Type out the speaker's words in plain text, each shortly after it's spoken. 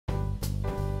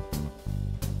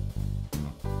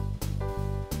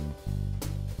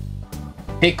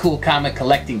Hey cool comic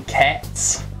collecting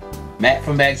cats, Matt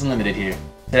from Bags Unlimited here.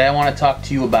 Today I want to talk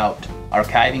to you about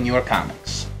archiving your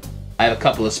comics. I have a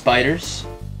couple of spiders,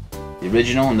 the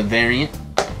original and the variant,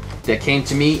 that came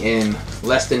to me in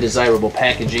less than desirable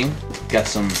packaging. Got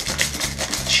some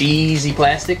cheesy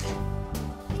plastic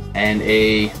and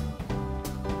a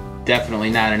definitely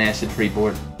not an acid-free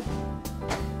board.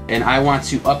 And I want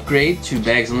to upgrade to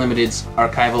Bags Unlimited's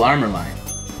Archival Armor line.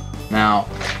 Now,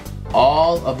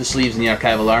 all of the sleeves in the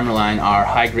Archival Armor line are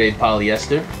high-grade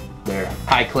polyester. They're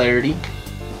high clarity,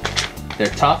 they're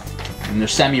tough, and they're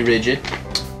semi-rigid.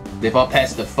 They've all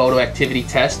passed the photo activity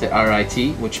test at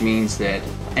RIT, which means that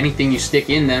anything you stick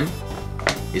in them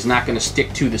is not going to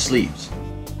stick to the sleeves.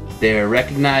 They're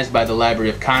recognized by the Library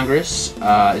of Congress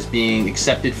as being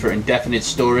accepted for indefinite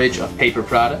storage of paper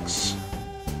products.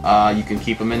 You can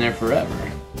keep them in there forever.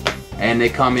 And they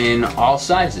come in all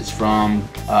sizes, from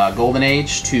Golden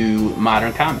Age to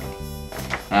Modern Comic.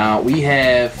 We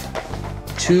have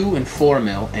 2 and 4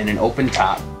 mil and an open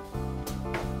top.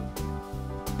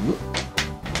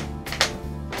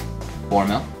 4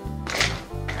 mil,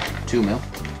 2 mil,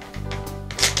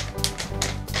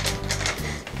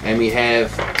 and we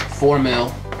have 4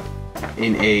 mil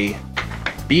in a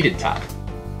beaded top,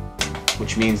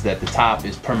 which means that the top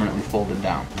is permanently folded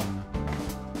down.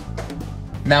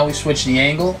 Now we switch the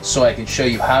angle so I can show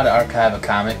you how to archive a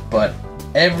comic, but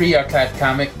every archived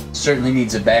comic certainly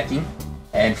needs a backing,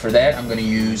 and for that I'm going to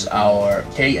use our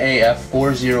KAF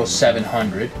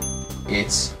 40700.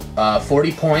 It's a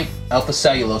 40-point alpha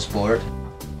cellulose board.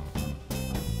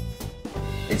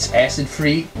 It's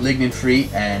acid-free, lignin-free,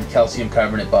 and calcium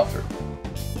carbonate buffer.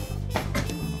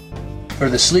 For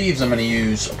the sleeves I'm going to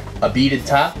use a beaded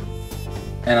top,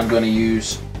 and I'm going to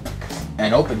use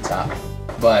an open top.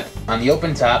 But on the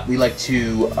open top, we like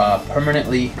to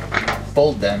permanently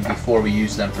fold them before we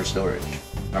use them for storage.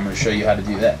 I'm going to show you how to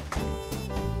do that.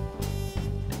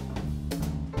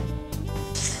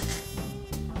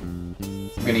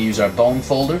 We're going to use our bone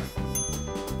folder.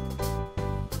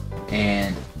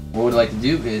 And what we'd like to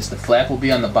do is the flap will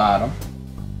be on the bottom.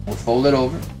 We'll fold it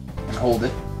over and hold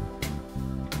it.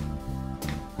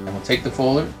 And we'll take the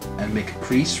folder and make a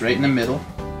crease right in the middle.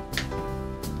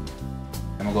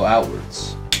 And we'll go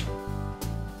outwards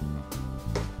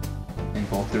in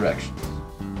both directions.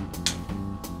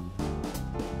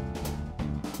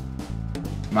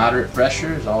 Moderate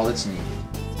pressure is all that's needed.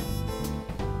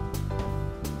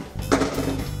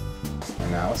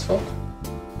 And now let's fold.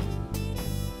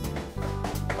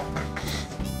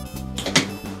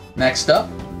 Next up,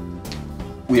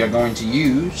 we are going to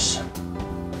use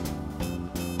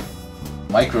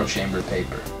microchamber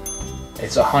paper.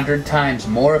 It's 100 times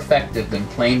more effective than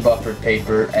plain buffered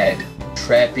paper at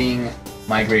trapping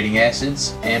migrating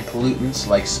acids and pollutants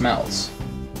like smells.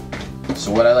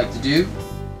 So what I like to do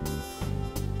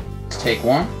is take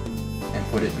one and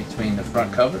put it between the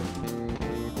front cover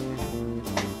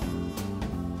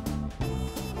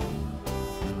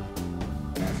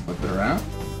and flip it around.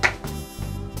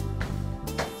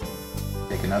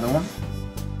 Take another one,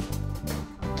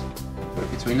 put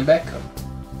it between the back cover.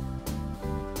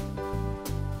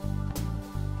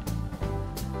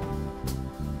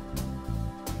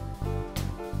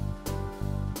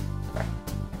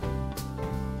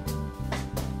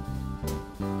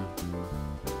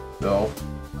 So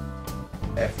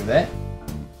after that,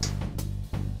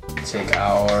 take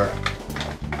our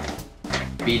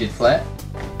beaded flat,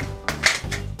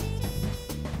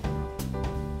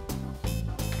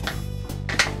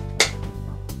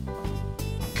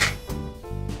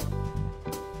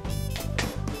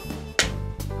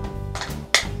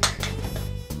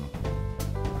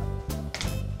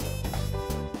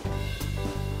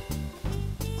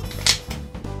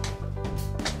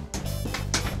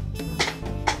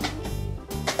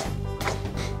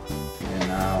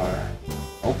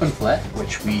 open flat,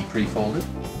 which we pre-folded.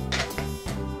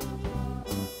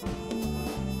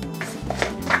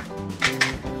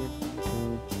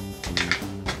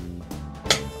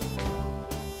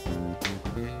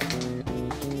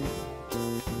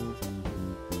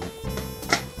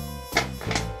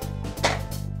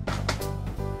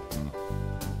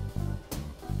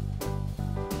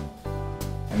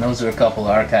 And those are a couple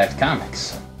of archived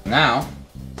comics. Now,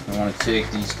 I want to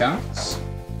take these comics,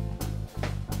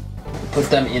 put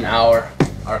them in our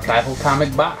archival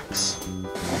comic box.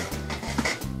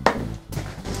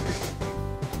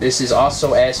 This is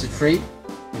also acid-free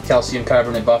and calcium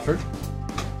carbonate buffered.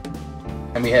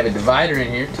 And we have a divider in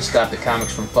here to stop the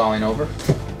comics from falling over.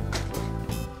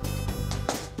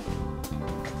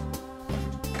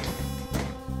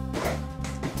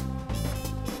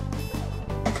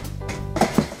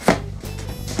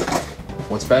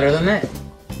 What's better than that?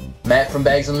 Matt from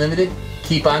Bags Unlimited,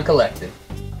 keep on collecting.